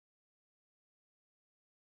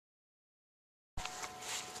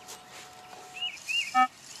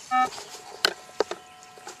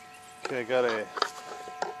Okay, I got a,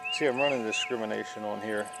 see, I'm running discrimination on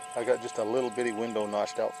here. I got just a little bitty window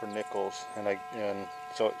notched out for nickels, and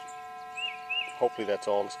so hopefully that's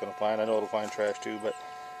all it's going to find. I know it'll find trash too, but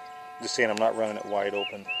just saying I'm not running it wide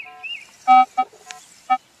open.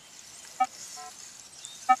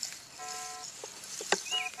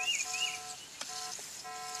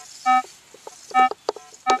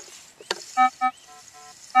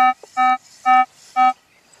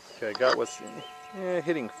 Okay, I got what's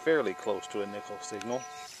hitting fairly close to a nickel signal.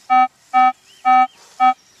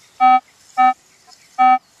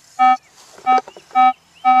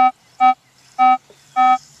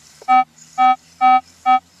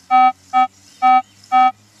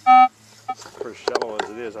 For as shallow as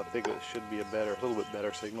it is, I think it should be a little bit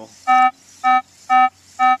better signal.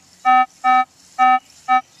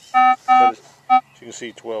 But as you can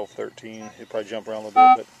see, 12, 13. It'll probably jump around a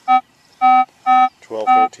little bit, but 12,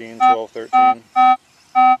 13, 12, 13.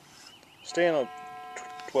 Staying on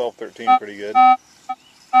 12, 13 pretty good.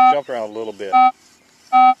 Jumped around a little bit.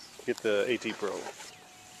 Get the AT Pro.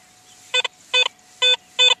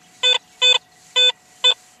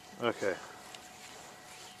 Okay.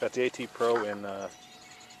 Got the AT Pro in the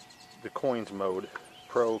coins mode.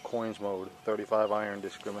 Pro coins mode. 35 iron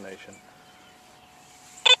discrimination.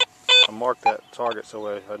 I marked that target so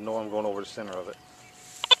I know I'm going over the center of it.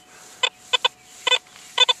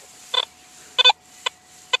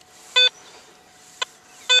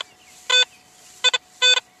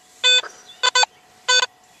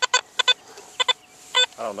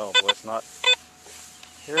 I don't know, boy, it's not.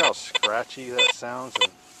 Hear how scratchy that sounds?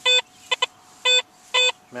 And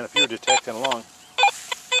man, if you were detecting along,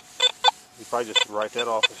 you'd probably just write that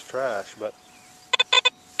off as trash, but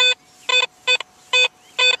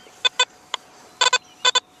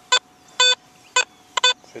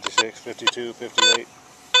 $56, $52, $58,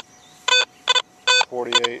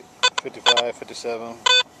 $48, $55, $57.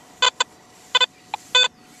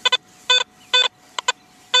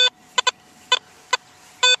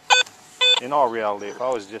 In all reality, if I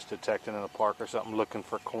was just detecting in a park or something looking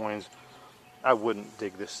for coins, I wouldn't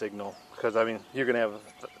dig this signal, because I mean, you're going to have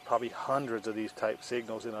probably hundreds of these type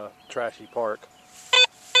signals in a trashy park.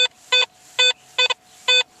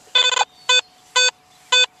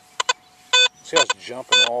 See how it's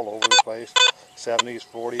jumping all over the place? 70s,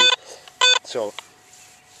 40s. So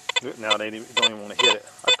now they don't even want to hit it.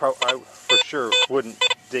 I for sure wouldn't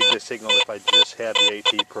dig this signal if I just had the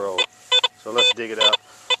AT Pro. So let's dig it out.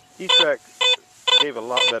 E-Trac gave a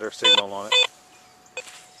lot better signal on it.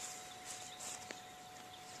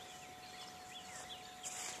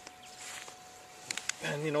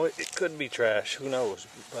 And you know, it could be trash, who knows,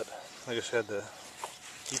 but like I said, the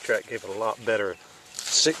E-Trac gave a lot better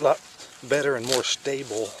and more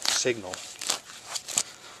stable signal.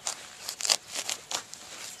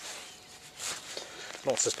 I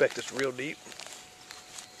don't suspect it's real deep.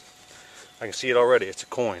 I can see it already, it's a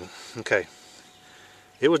coin. Okay.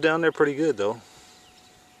 It was down there pretty good though.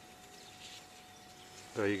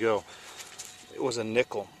 There you go. It was a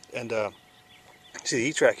nickel, and see the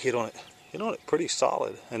E-Trac hit on it pretty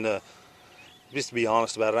solid. And just to be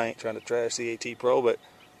honest about it, I ain't trying to trash the AT Pro, but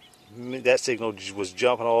that signal was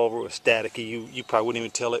jumping all over. It was staticky. You probably wouldn't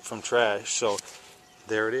even tell it from trash. So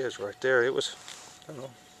there it is, right there. It was, I don't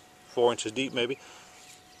know, 4 inches deep maybe.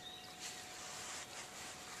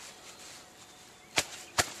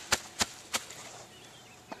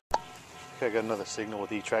 Okay, I got another signal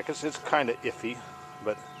with E-Trac. It's kind of iffy,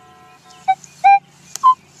 but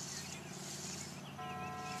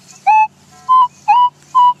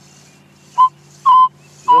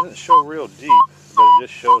it doesn't show real deep, but it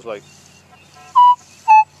just shows like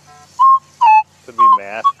could be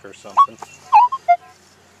mask or something.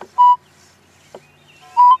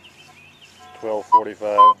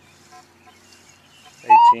 12:45,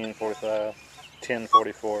 18:45,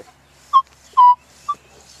 10:44.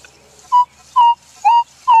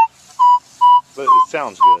 But it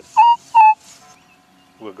sounds good.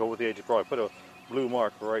 We'll go with the AT Pro. I put a blue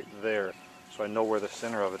mark right there so I know where the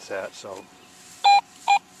center of it's at. So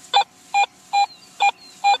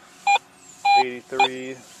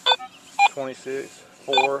 83, 26,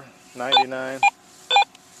 4, 99,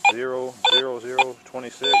 0, 0, 0,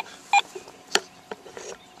 26.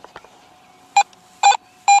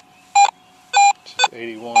 Just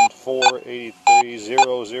 81, 4, 83,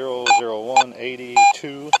 0, 0, 0, 1,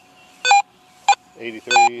 82.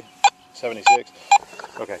 83, 76.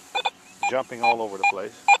 Okay, jumping all over the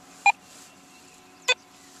place.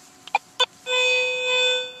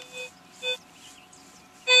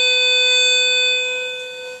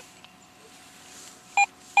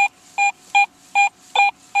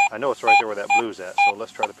 I know it's right there where that blue's at, so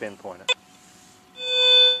let's try to pinpoint it.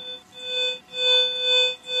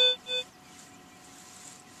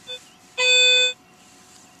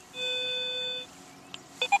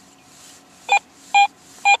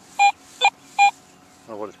 I don't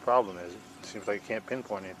know what its problem is. It seems like it can't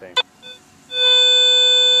pinpoint anything.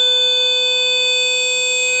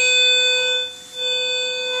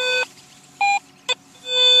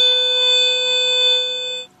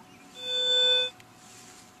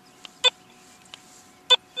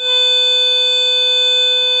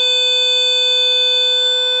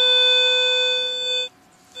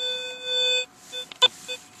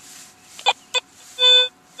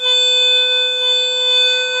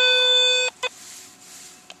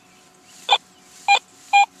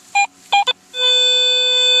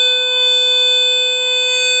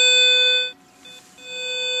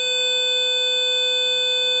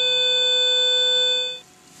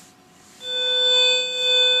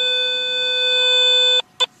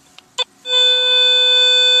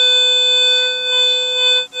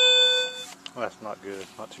 Well, that's not good,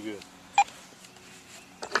 not too good.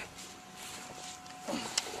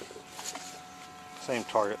 Same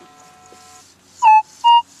target.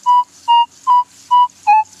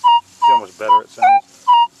 See how much better it sounds?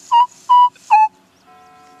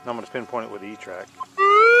 Now I'm going to pinpoint it with the E-Trac.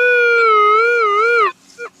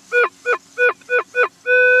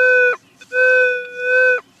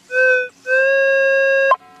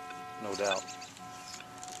 No doubt.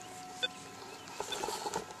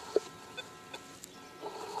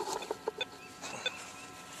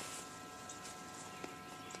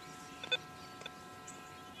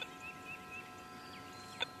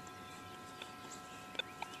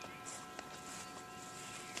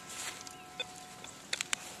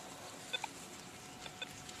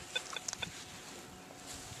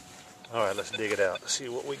 Alright, let's dig it out. Let's see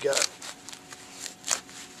what we got.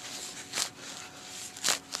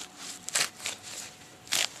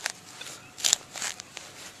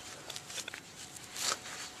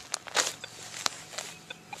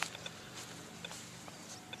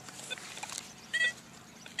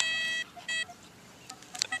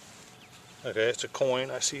 Okay, it's a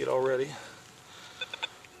coin. I see it already.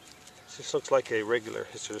 This looks like a regular.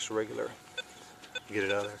 It's just a regular. Get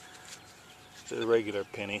it out of there. It's just a regular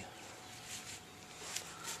penny.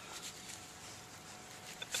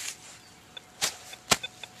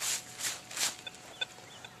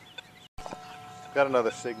 Got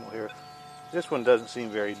another signal here. This one doesn't seem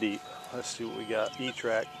very deep. Let's see what we got.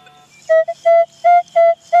 E-Trac.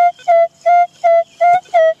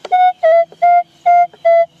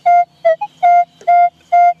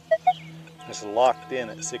 It's locked in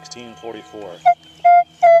at 1644.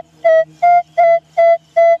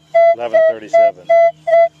 1137.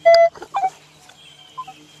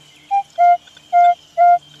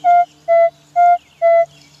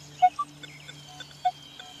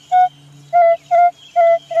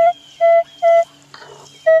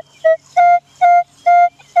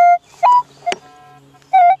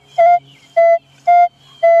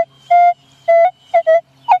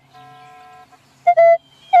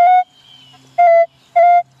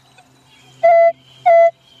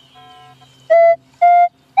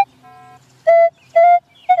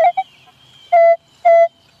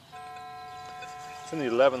 It's in the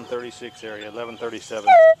 1136 area, 1137.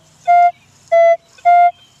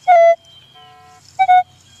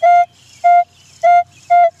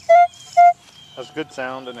 Has good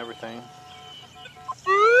sound and everything.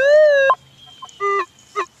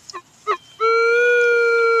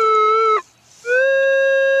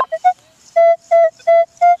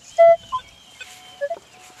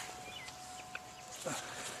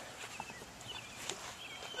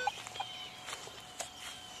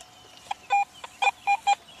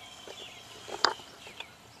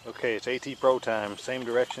 Okay, it's AT Pro time. Same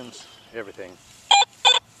directions, everything.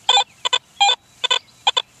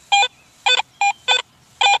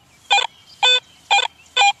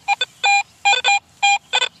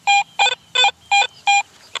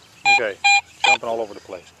 Okay, jumping all over the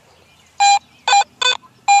place.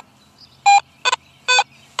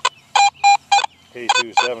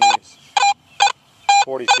 K2, 70s,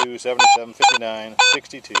 42, 77, 59,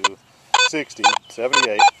 62, 60,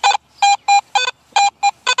 78.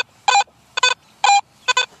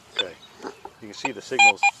 Okay, you can see the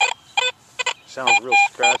signals. Sounds real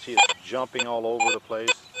scratchy. It's jumping all over the place.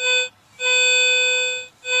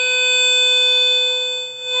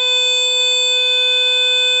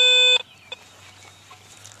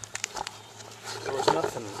 There was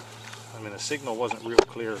nothing. I mean, the signal wasn't real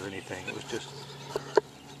clear or anything. It was just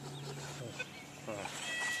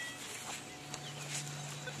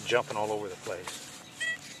jumping all over the place.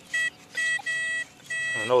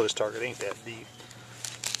 I know this target ain't that deep.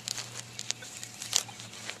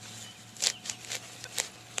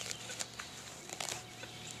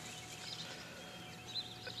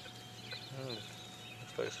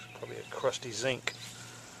 Looks like it's probably a crusty zinc.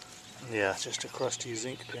 Yeah, it's just a crusty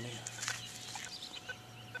zinc penny.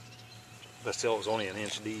 But still, it was only an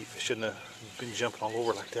inch deep. It shouldn't have been jumping all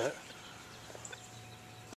over like that.